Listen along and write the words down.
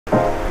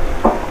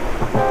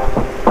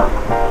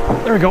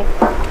There we go.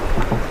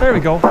 There we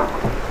go.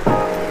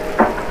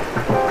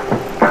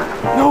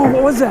 No,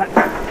 what was that?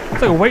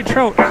 It's like a white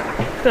trout.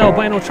 The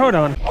albino trout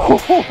on.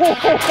 How's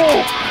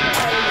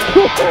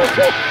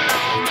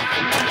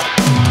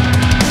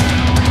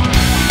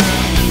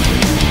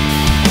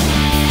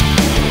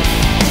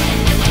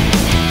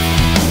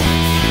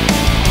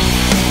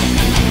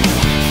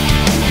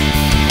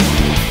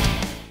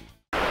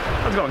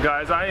it going,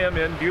 guys? I am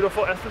in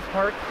beautiful Estes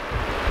Park,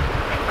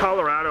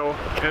 Colorado,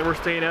 and we're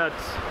staying at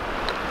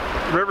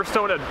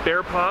Riverstone at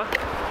Bear Paw.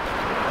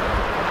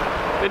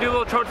 They do a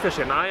little trout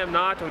fishing. I am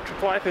not a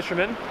fly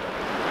fisherman,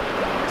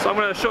 so I'm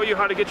going to show you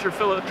how to get your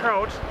fill of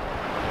trout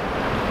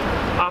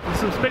off of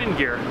some spinning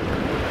gear.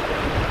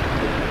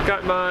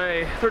 Got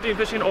my 13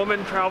 Fishing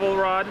Omen travel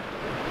rod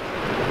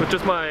with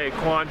just my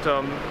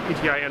Quantum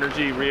PTI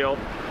Energy reel.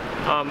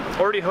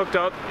 Already hooked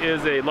up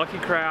is a Lucky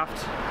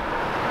Craft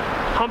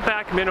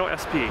Humpback Minnow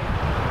SP.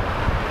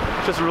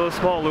 Just a really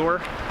small lure.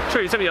 I'll show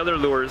you some of the other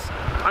lures.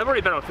 I've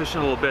already been out fishing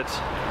a little bit.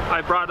 I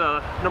brought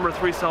a number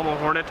 3 Salmon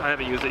Hornet. I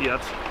haven't used it yet.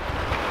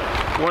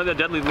 One of the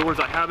deadly lures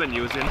I have been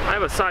using. I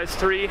have a size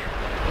 3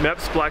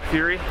 Mepps Black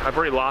Fury. I've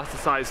already lost a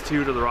size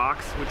 2 to the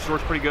rocks, which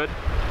works pretty good.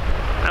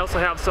 I also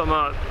have some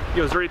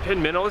Zuri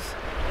pin minnows.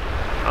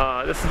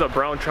 This is a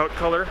brown trout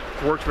color.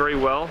 It worked very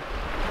well.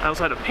 I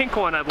also had a pink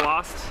one I'd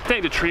lost.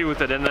 Staying the tree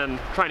with it and then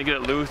trying to get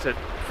it loose, it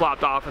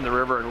flopped off in the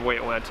river and away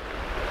it went.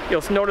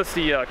 You'll notice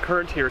the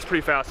current here is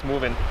pretty fast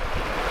moving.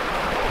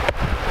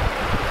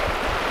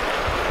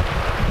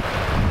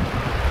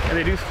 And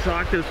they do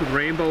stock this with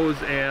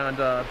rainbows and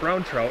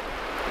brown trout.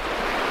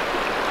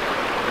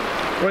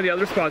 One of the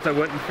other spots I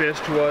went and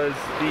fished was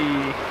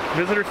the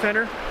visitor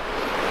center.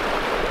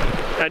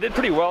 And I did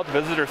pretty well at the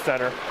visitor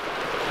center.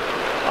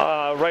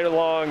 Right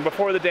along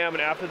before the dam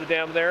and after the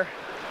dam there.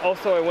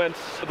 Also, I went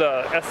to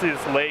the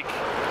Estes Lake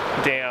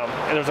Dam,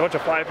 and there's a bunch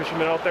of fly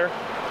fishermen out there.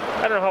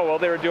 I don't know how well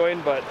they were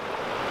doing, but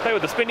I'll tell you,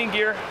 with the spinning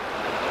gear,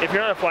 if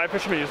you're not a fly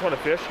fisherman, you just want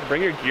to fish,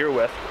 bring your gear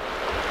with.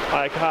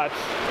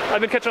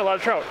 I've been catching a lot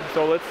of trout,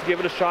 so let's give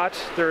it a shot.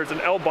 There's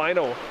an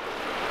albino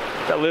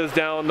that lives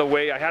down the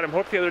way. I had him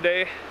hooked the other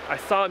day. I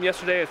saw him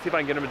yesterday. Let's see if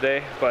I can get him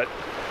today, but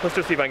let's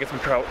just see if I can get some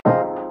trout.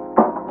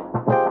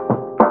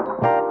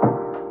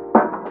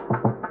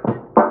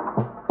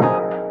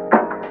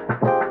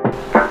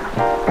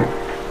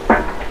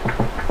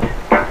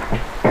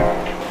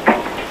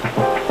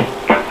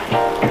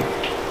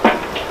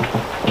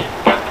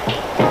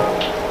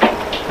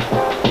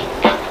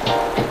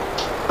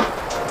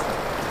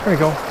 There we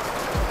go.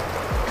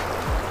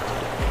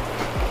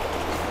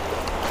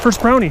 First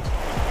brownie.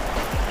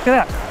 Look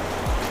at that.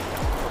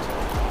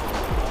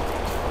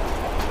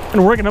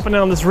 And working up and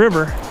down this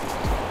river.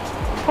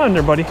 Come on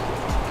there, buddy.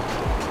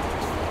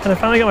 And I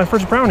finally got my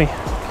first brownie.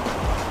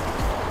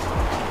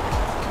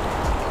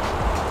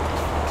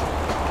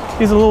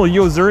 He's a little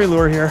Yozuri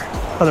lure here.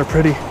 Oh, they're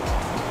pretty.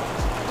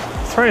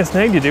 Sorry I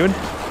snagged you, dude.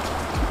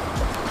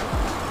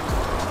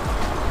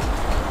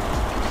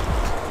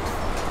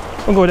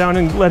 I'll go down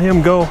and let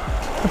him go.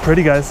 They're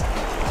pretty, guys.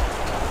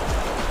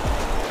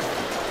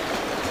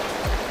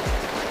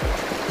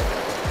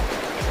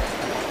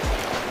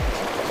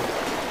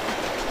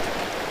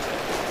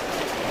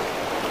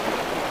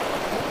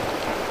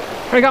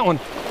 I got one.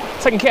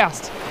 Second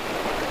cast.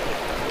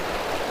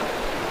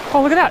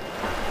 Oh, look at that.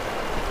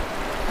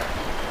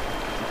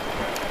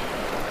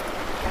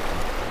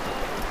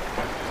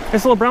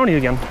 Nice little brownie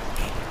again.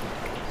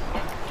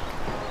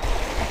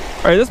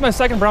 All right, this is my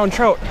second brown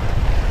trout.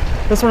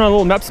 This one on a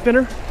little Mepps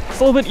spinner. It's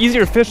a little bit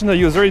easier to fish than the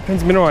Zuri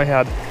pins minnow I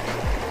had.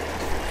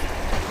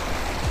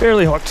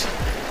 Barely hooked.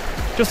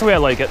 Just the way I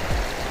like it.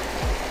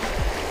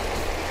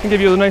 I'll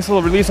give you a nice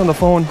little release on the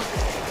phone.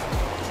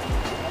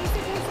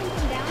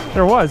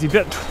 There was, he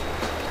bit,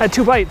 had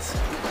 2 bites.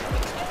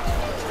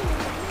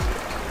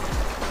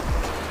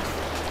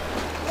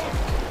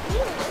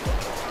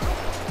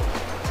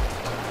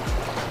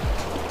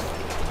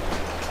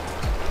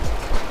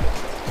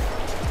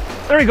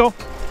 There we go.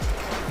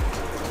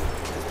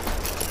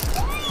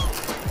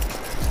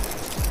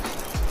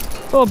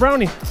 Little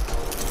brownie.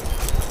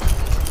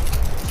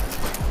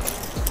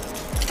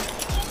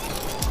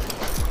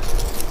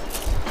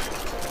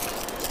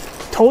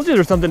 Told you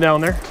there's something down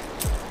there.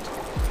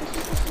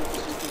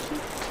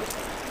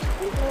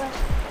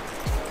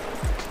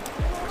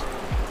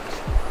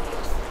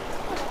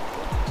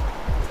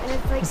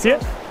 You see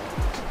it?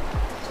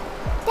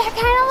 That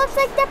kind of looks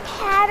like the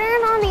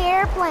pattern on the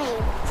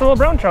airplane. It's a little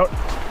brown trout. It's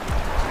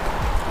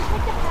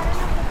like the pattern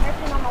of the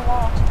airplane on the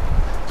wall.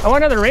 I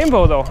want another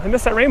rainbow though. I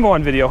missed that rainbow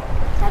on video.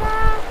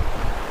 Ta-da!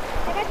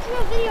 I got you a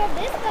video of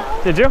this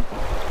though. Did you?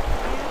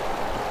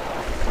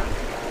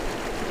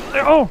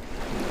 There, oh!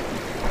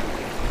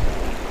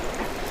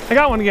 I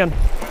got one again.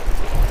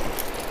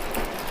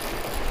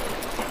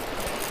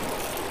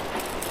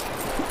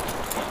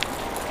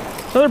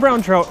 Another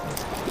brown trout.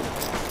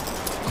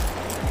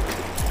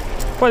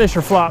 Boy, they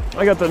sure flop.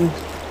 I got the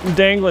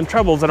dangling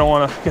trebles I don't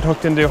want to get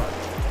hooked into.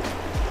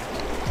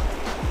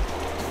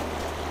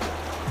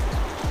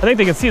 I think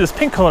they can see this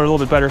pink color a little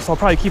bit better, so I'll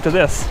probably keep to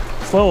this.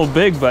 a little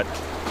big, but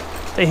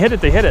they hit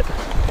it, they hit it.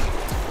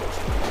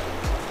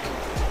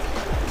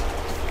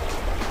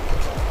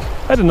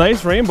 I had a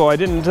nice rainbow.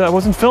 I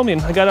wasn't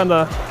filming. I got on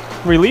the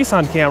release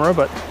on camera,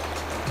 but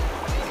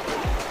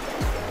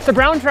it's a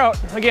brown trout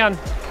again.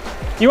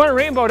 You want a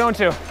rainbow, don't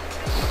you?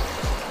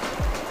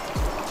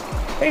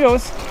 Here he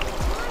goes.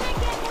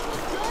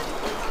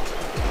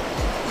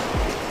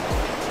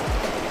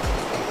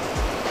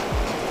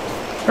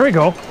 There we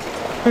go.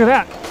 Look at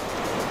that.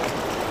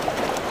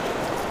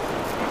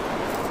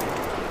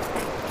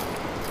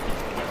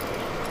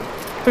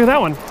 Look at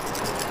that one.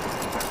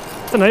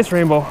 It's a nice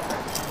rainbow.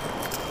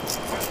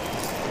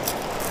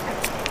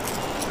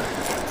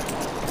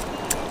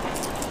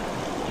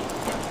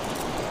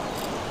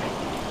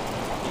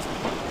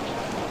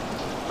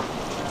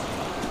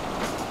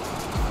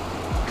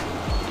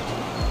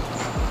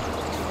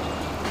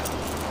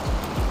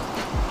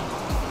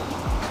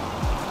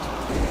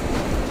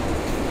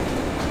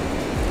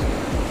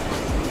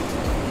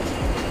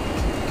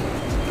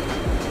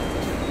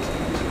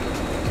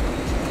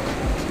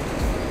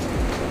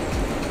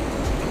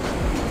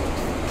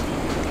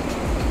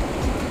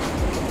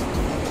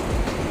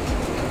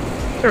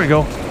 There we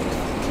go. I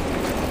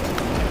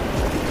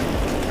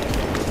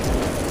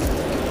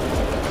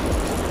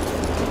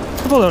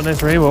pulled out a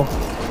nice rainbow.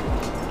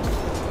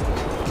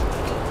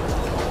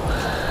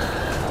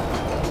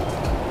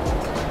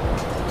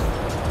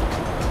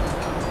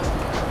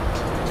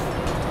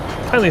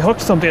 Finally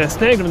hooked something. I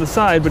snagged him on the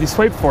side, but he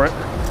swiped for it.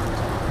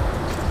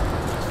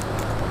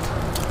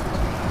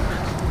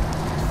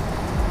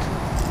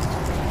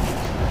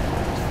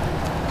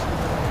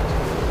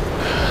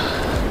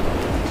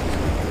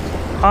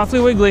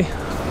 Awfully wiggly.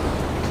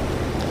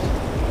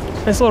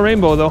 Nice little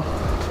rainbow though.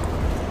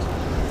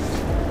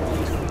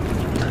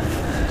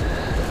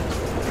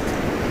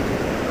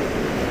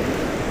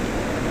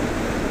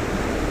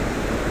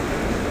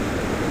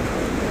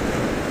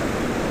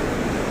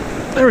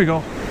 There we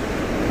go.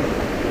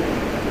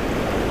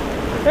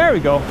 There we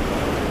go.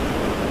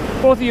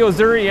 Both the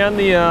Ozuri and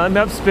the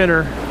Mep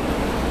spinner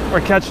are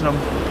catching them.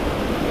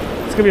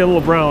 It's gonna be a little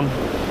brown,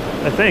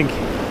 I think.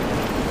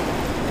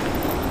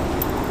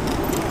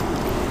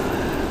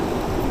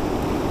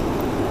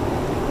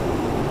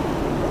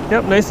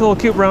 Yep, nice little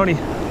cute brownie.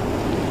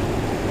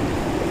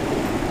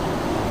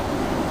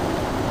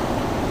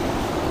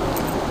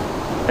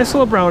 Nice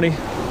little brownie.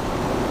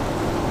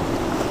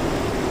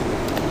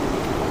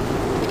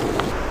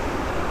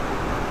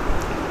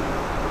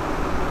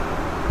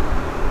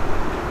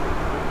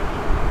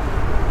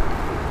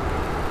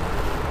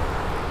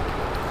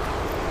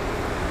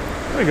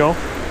 There we go.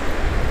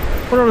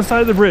 We're on the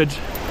side of the bridge.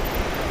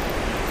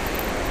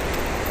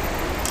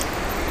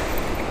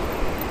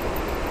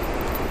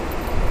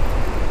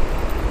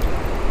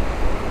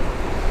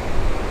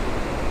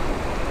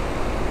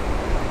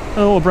 A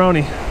little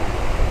brownie. Here's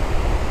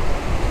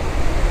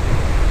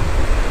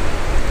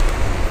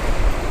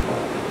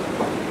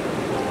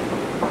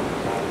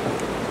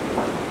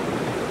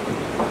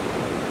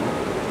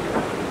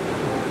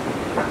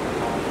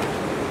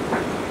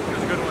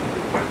a good one.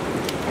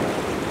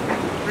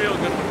 Real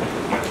good one.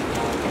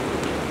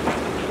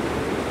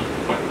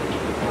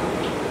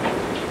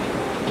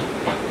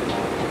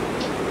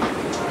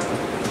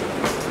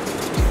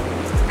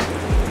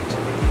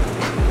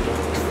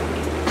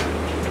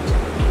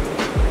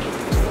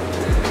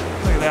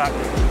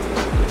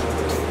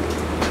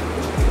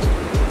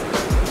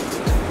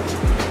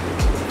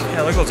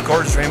 Yeah, look at those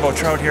gorgeous rainbow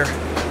trout here.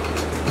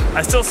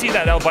 I still see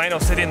that albino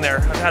sitting there.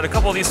 I've had a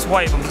couple of these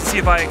swipe. Let's see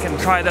if I can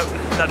try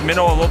that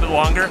minnow a little bit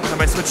longer. I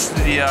might switch to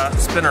the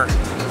spinner.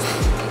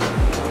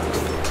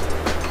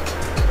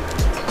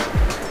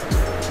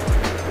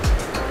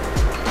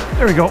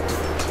 There we go.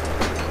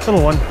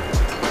 Little one.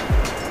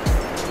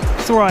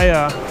 That's where I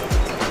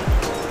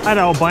had an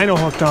albino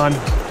hooked on.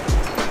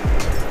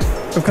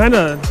 I kind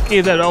of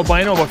gave that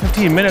albino about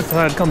 15 minutes and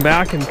I'd come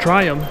back and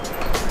try him.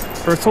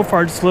 But so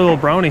far, just a little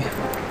brownie.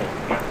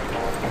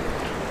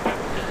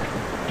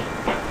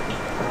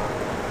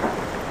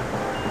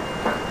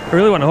 I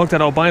really want to hook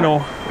that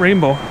albino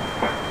rainbow.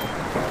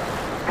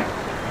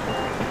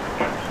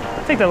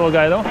 Take that little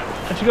guy though.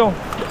 Let you go.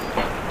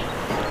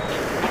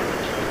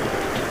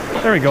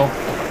 There we go.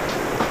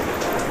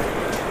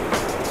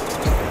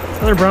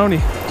 Another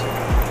brownie.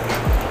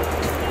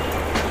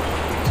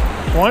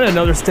 Wanted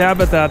another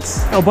stab at that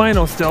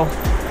albino still.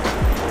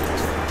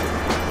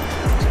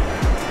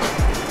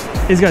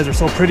 These guys are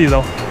so pretty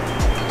though.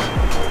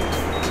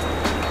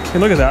 Hey,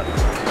 look at that.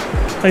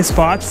 Nice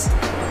spots.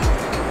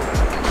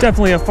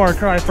 Definitely a far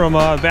cry from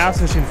bass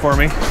fishing for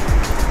me.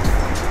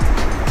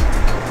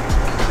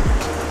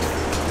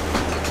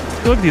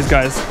 Look at these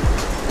guys.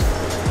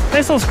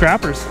 Nice little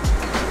scrappers.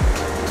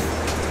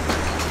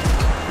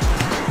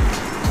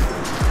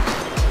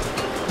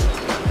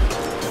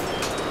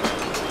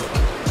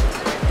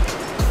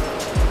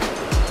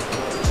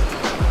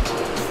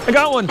 I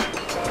got one.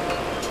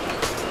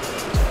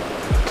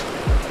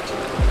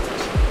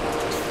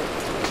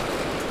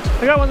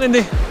 I got one,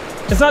 Lindy.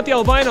 It's not the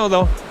albino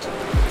though.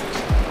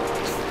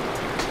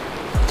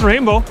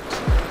 Rainbow.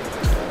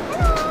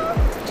 Hello.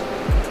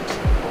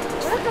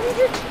 Welcome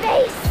to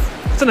space.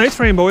 It's a nice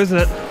rainbow, isn't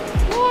it?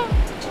 Yeah.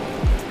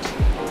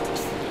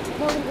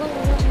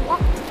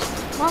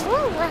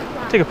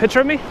 Take a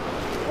picture of me?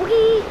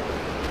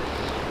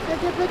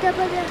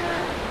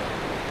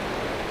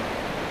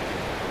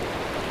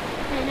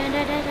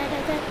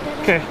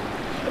 Okay. Okay.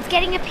 It's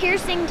getting a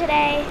piercing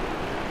today.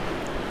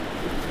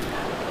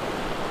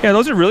 Yeah,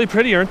 those are really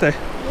pretty, aren't they?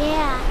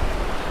 Yeah.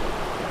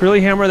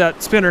 Really hammer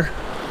that spinner.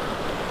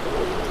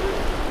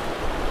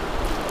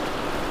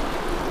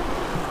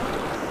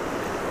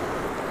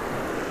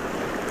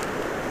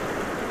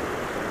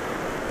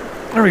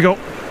 There we go.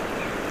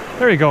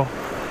 There you go.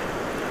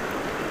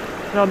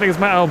 I don't think it's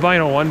my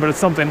albino one, but it's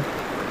something. I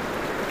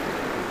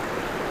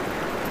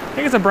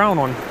think it's a brown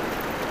one.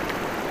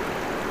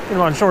 Get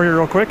him on shore here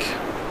real quick.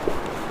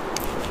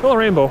 Little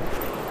rainbow.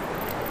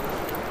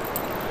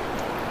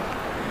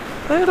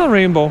 Little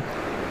rainbow.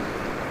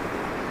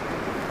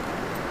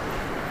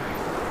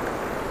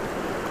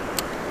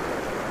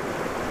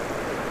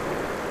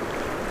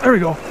 There we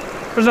go.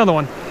 There's another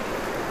one.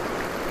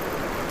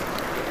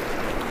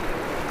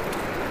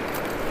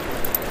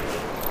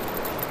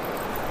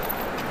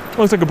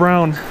 Looks like a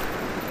brown.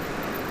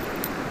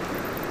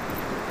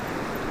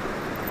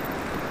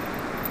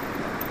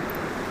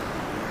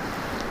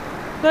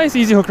 Nice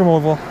easy hook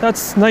removal.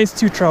 That's nice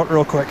 2 trout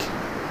real quick.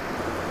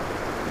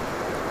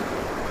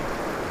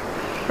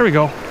 There we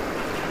go.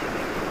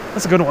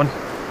 That's a good one.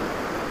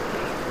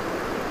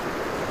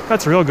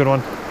 That's a real good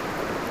one.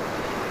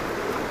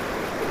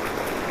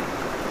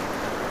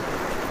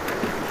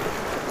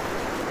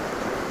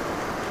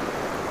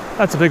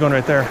 That's a big one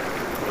right there.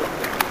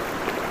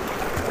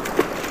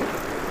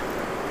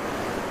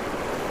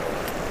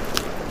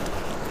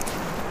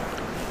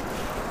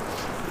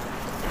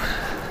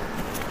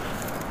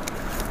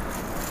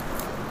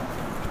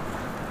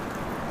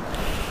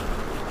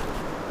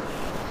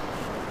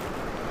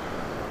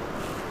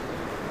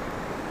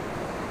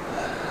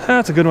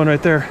 That's a good one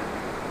right there.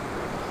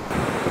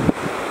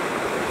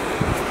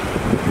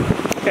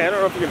 Okay, I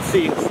don't know if you can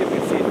see. Let's see if we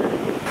can see here.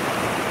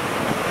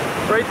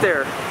 Right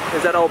there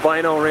is that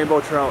albino rainbow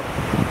trout.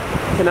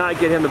 Cannot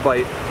get him to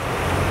bite.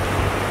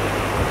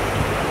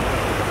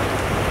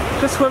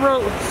 Just swim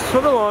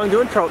along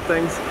doing trout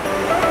things.